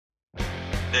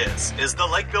This is the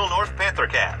Lakeville North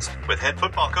PantherCast with head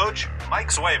football coach Mike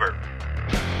Zweber.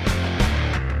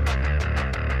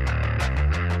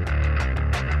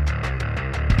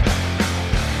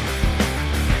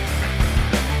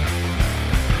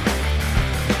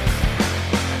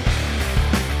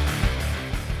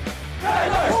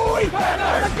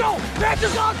 Let's go!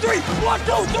 Panthers on three! 1, 2,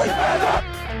 3! Panther!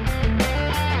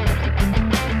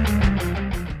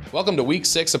 Welcome to Week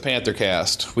 6 of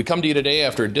PantherCast. We come to you today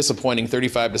after a disappointing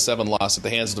 35-7 loss at the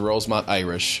hands of the Rosemount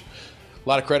Irish. A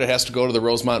lot of credit has to go to the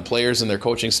Rosemount players and their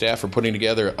coaching staff for putting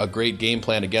together a great game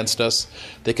plan against us.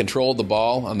 They controlled the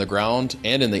ball on the ground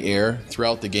and in the air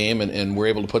throughout the game and were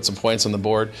able to put some points on the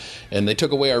board. And they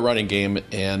took away our running game,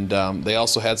 and they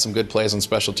also had some good plays on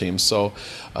special teams. So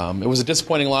it was a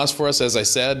disappointing loss for us, as I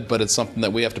said, but it's something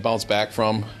that we have to bounce back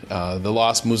from. The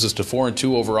loss moves us to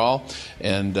 4-2 overall,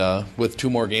 and with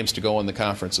 2 more games to go in the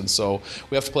conference. And so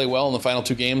we have to play well in the final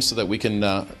 2 games so that we can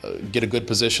get a good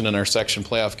position in our section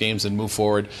playoff games and move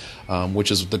forward,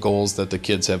 which is the goals that the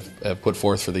kids have put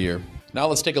forth for the year. Now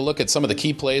let's take a look at some of the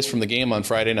key plays from the game on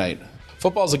Friday night.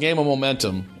 Football's a game of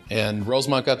momentum, and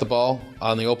Rosemount got the ball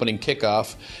on the opening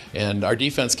kickoff, and our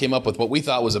defense came up with what we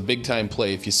thought was a big-time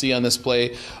play. If you see on this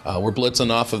play, we're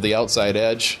blitzing off of the outside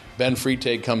edge. Ben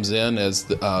Freitag comes in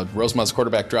as Rosemount's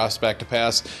quarterback drops back to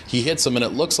pass. He hits him, and it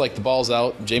looks like the ball's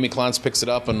out. Jamie Klontz picks it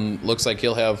up, and looks like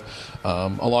he'll have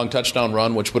a long touchdown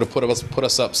run, which would have put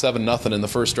us up 7-0 in the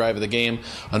first drive of the game.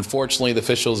 Unfortunately, the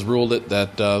officials ruled it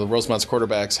that Rosemount's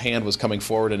quarterback's hand was coming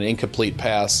forward, an incomplete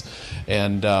pass,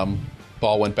 and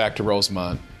ball went back to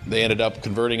Rosemount. They ended up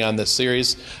converting on this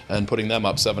series and putting them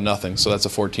up 7-0, so that's a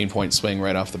 14-point swing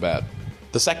right off the bat.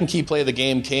 The second key play of the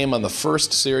game came on the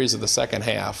first series of the second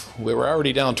half. We were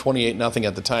already down 28-0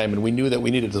 at the time, and we knew that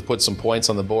we needed to put some points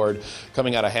on the board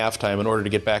coming out of halftime in order to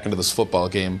get back into this football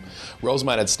game.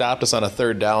 Rosemount had stopped us on a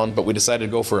third down, but we decided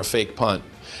to go for a fake punt.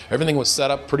 Everything was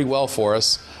set up pretty well for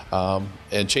us,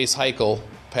 and Chase Heichel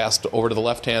passed over to the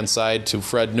left-hand side to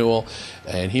Fred Newell,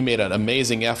 and he made an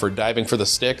amazing effort diving for the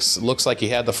sticks. It looks like he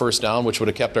had the first down, which would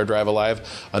have kept our drive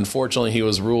alive. Unfortunately, he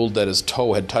was ruled that his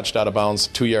toe had touched out of bounds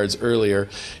 2 yards earlier,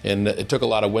 and it took a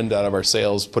lot of wind out of our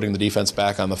sails, putting the defense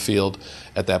back on the field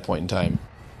at that point in time.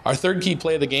 Our third key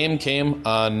play of the game came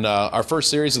on our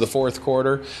first series of the fourth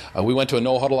quarter. We went to a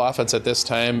no-huddle offense at this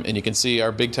time, and you can see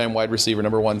our big-time wide receiver,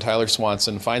 number 1, Tyler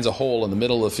Swanson, finds a hole in the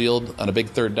middle of the field on a big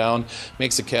third down,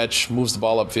 makes a catch, moves the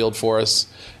ball upfield for us,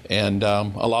 and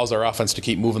allows our offense to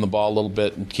keep moving the ball a little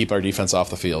bit and keep our defense off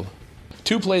the field.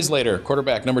 2 plays later,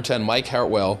 quarterback number 10, Mike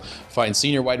Hartwell, finds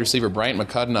senior wide receiver Bryant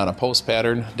McCudden on a post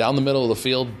pattern. Down the middle of the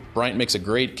field, Bryant makes a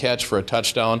great catch for a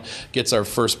touchdown, gets our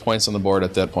first points on the board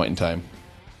at that point in time.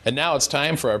 And now it's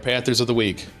time for our Panthers of the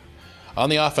Week.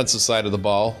 On the offensive side of the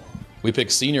ball, we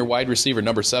picked senior wide receiver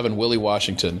number 7, Willie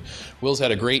Washington. Will's had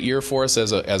a great year for us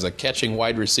as a catching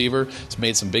wide receiver. He's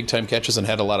made some big-time catches and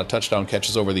had a lot of touchdown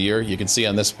catches over the year. You can see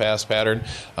on this pass pattern,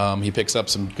 he picks up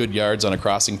some good yards on a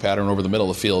crossing pattern over the middle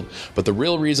of the field. But the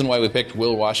real reason why we picked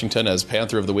Will Washington as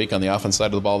Panther of the Week on the offense side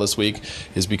of the ball this week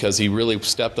is because he really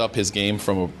stepped up his game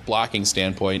from a blocking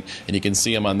standpoint, and you can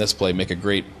see him on this play make a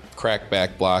great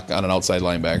crackback block on an outside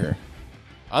linebacker.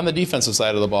 On the defensive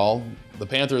side of the ball, the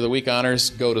Panther of the Week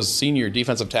honors go to senior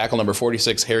defensive tackle number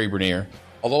 46, Harry Bernier.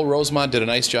 Although Rosemount did a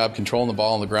nice job controlling the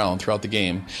ball on the ground throughout the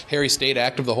game, Harry stayed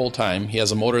active the whole time. He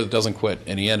has a motor that doesn't quit,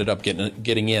 and he ended up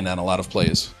getting in on a lot of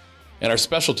plays. And our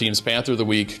special teams Panther of the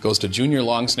Week goes to junior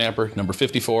long snapper number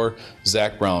 54,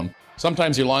 Zach Brown.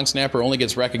 Sometimes your long snapper only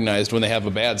gets recognized when they have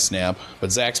a bad snap,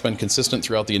 but Zach's been consistent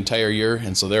throughout the entire year,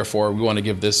 and so therefore we want to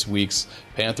give this week's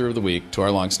Panther of the Week to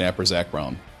our long snapper, Zach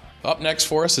Brown. Up next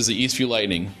for us is the Eastview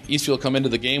Lightning. Eastview will come into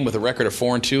the game with a record of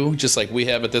 4-2, just like we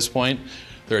have at this point.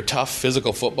 They're a tough,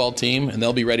 physical football team, and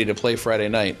they'll be ready to play Friday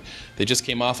night. They just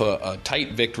came off a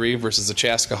tight victory versus the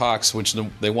Chaska Hawks, which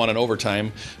they won in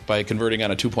overtime by converting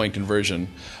on a 2-point conversion.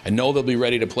 I know they'll be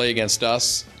ready to play against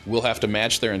us. We'll have to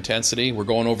match their intensity. We're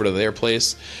going over to their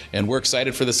place, and we're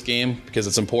excited for this game because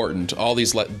it's important.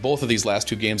 Both of these last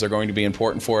 2 games are going to be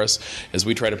important for us as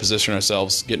we try to position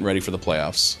ourselves getting ready for the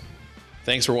playoffs.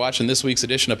 Thanks for watching this week's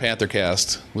edition of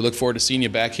PantherCast. We look forward to seeing you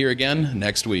back here again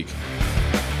next week.